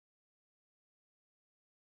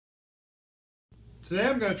Today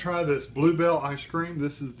I'm going to try this Bluebell ice cream.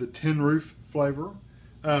 This is the Tin Roof flavor.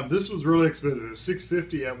 This was really expensive. It was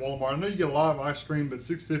 $6.50 at Walmart. I know you get a lot of ice cream, but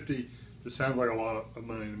 $6.50 just sounds like a lot of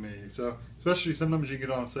money to me. So, especially sometimes you get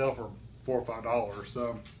it on sale for $4 or $5.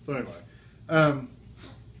 So anyway,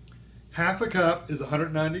 half a cup is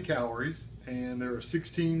 190 calories, and there are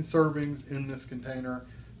 16 servings in this container.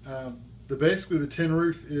 Basically, the Tin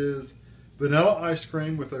Roof is vanilla ice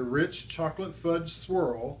cream with a rich chocolate fudge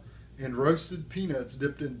swirl and roasted peanuts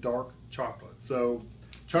dipped in dark chocolate. So,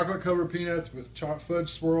 chocolate covered peanuts with fudge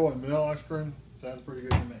swirl and vanilla ice cream sounds pretty good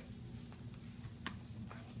to me.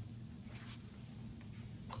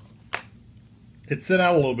 It set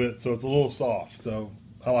out a little bit, so it's a little soft. So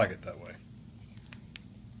I like it that way.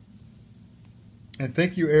 And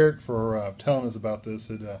thank you, Eric, for telling us about this.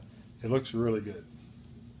 It looks really good.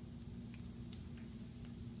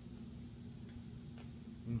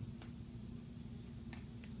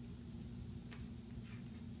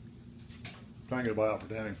 Trying to get a bite out for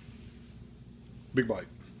Danny. Big bite.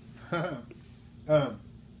 I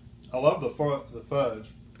love the fudge.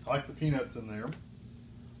 I like the peanuts in there.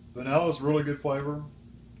 Vanilla is really good flavor.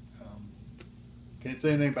 Can't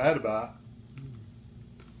say anything bad about it.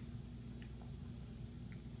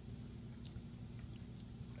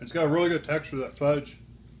 It's got a really good texture. That fudge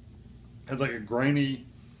has like a grainy,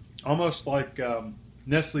 almost like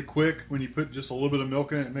Nestle Quick when you put just a little bit of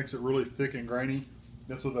milk in it. It makes it really thick and grainy.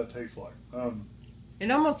 That's what that tastes like.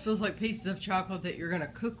 It almost feels like pieces of chocolate that you're going to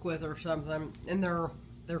cook with or something, and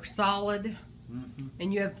they're solid. Mm-hmm.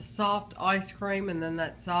 And you have the soft ice cream, and then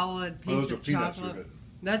that solid piece of chocolate.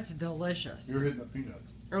 That's delicious. You're hitting the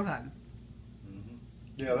peanuts. Okay. Mm-hmm.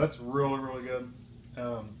 Yeah, that's really, really good.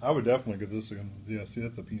 I would definitely get this again. Yeah, see,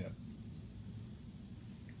 that's a peanut.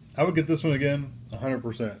 I would get this one again,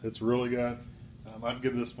 100%. It's really good. I'd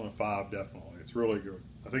give this one a 5, definitely. It's really good.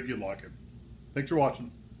 I think you'd like it. Thanks for watching.